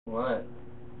What?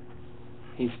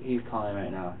 He's calling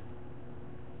right now.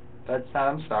 That's not,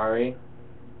 I'm sorry.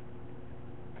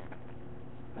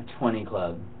 A 20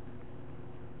 club.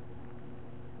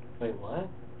 Wait, what?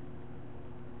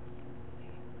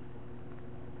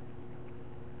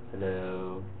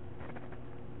 Hello.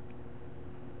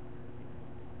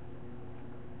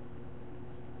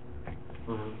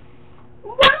 Mm-hmm.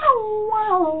 Wow,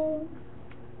 wow.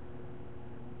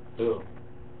 Who?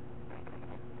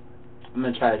 I'm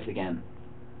gonna try this again.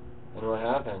 And what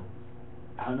happened?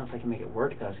 I don't know if I can make it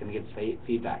work though. It's gonna get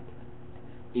feedback.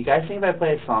 You guys think if I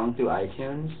play a song through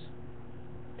iTunes,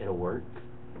 it'll work?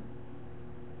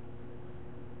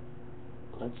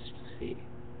 Let's see.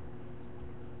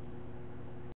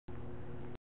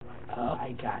 Oh,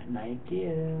 I got an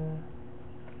idea.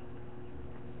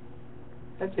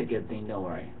 That's a good thing, don't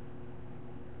worry.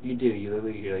 You do,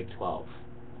 you're like 12.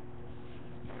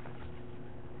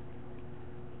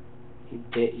 He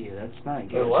bit you, that's not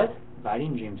good. Wait, what?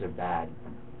 Biting dreams are bad.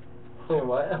 Wait,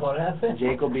 what? What happened?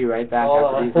 Jake will be right back Hold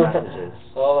after on. these messages.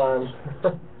 Hold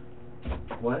on.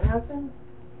 What happened?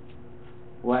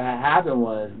 What happened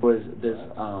was this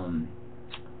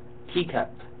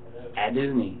teacup at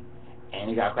Disney,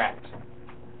 and it got cracked.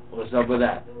 What's up with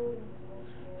that?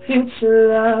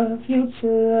 Future love, something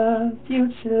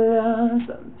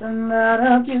about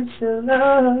a future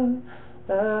love.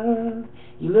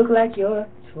 You look like you're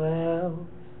 12.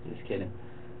 Just kidding.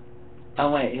 Oh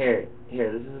wait, here,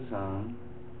 this is a song.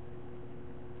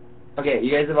 Okay, you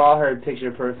guys have all heard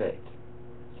Picture Perfect.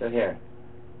 So here,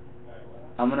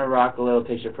 I'm gonna rock a little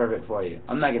Picture Perfect for you.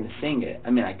 I'm not gonna sing it.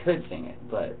 I mean, I could sing it,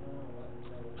 but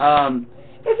it's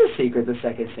a secret. The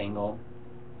second single.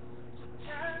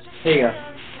 Here you go.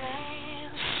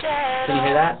 Can you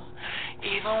hear that?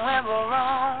 Even when we're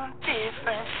on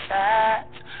different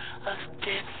sides of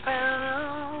different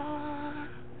rooms,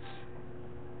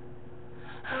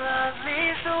 love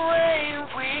leads the way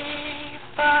we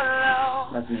follow.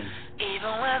 That's me.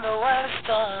 Even when the words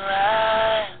don't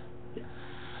rhyme,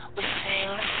 we sing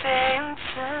the same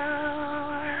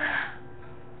tune.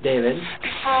 David.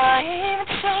 Before I even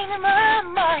change my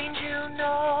mind, you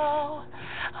know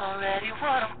already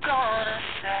what I'm gonna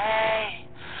say,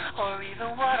 or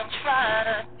even what I'm trying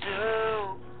to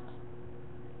do.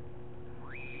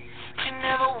 You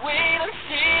never wait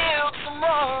until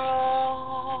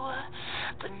tomorrow,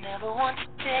 but never want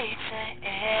today to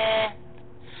end.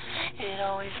 It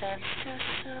always ends too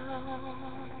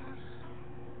soon.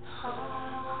 A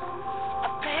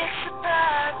picture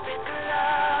perfect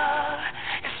love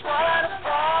is what I've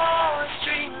always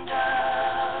dreamed of,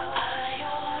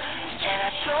 and I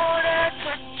don't have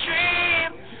to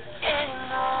dream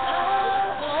anymore.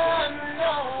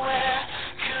 Nowhere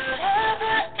could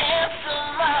ever answer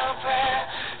my prayer.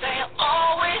 They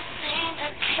always seem to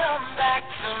come back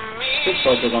to me. Just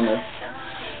focus on this.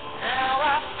 Now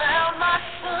I found my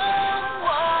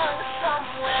someone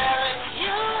somewhere, and you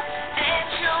and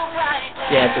you're right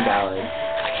there. Yeah, it's a ballad.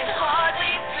 I can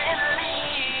hardly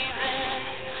believe it.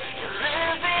 You're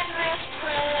living this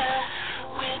prayer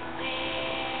with me.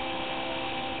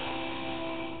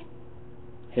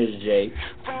 Here's Jake.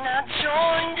 We're not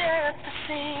joined at the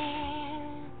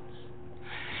seams,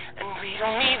 and we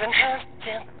don't even have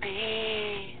to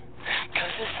be, 'cause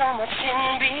there's so much in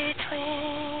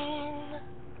between.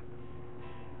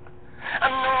 I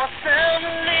know I sound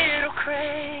a little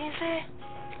crazy,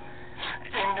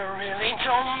 and I really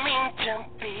don't mean to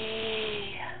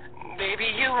be. Baby,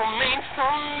 you were made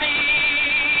for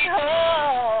me.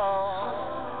 Oh,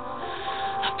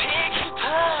 a picture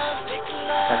perfect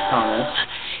love. That's Thomas.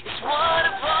 It's what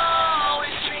I've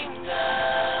always dreamed of.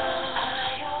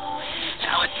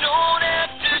 Now I don't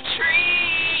have to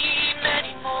dream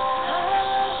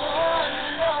anymore.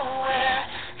 Nowhere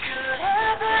could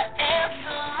ever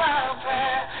answer my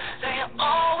prayer. They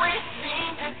always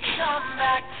seem to come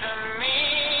back to me.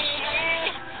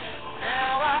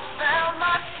 Now I found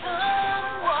my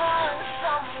someone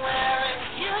somewhere, and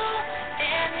you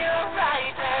and you're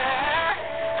right there.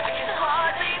 I can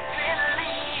hardly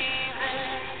believe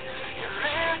it. You're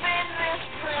living this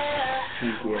prayer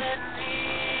Thank you. with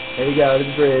me. Here we go, the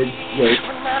bridge. Jake.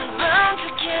 We're not bound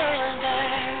together.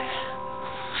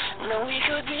 No, we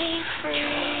could be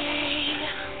free.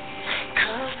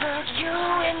 'Cause both you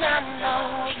and I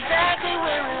know exactly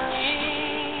where it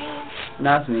leads.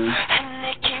 That's me. And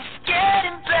it keeps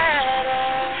getting better.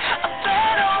 I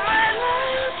bet all my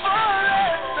life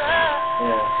forever.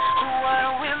 Yeah.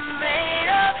 What we're made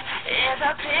of is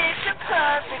a picture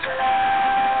perfect love.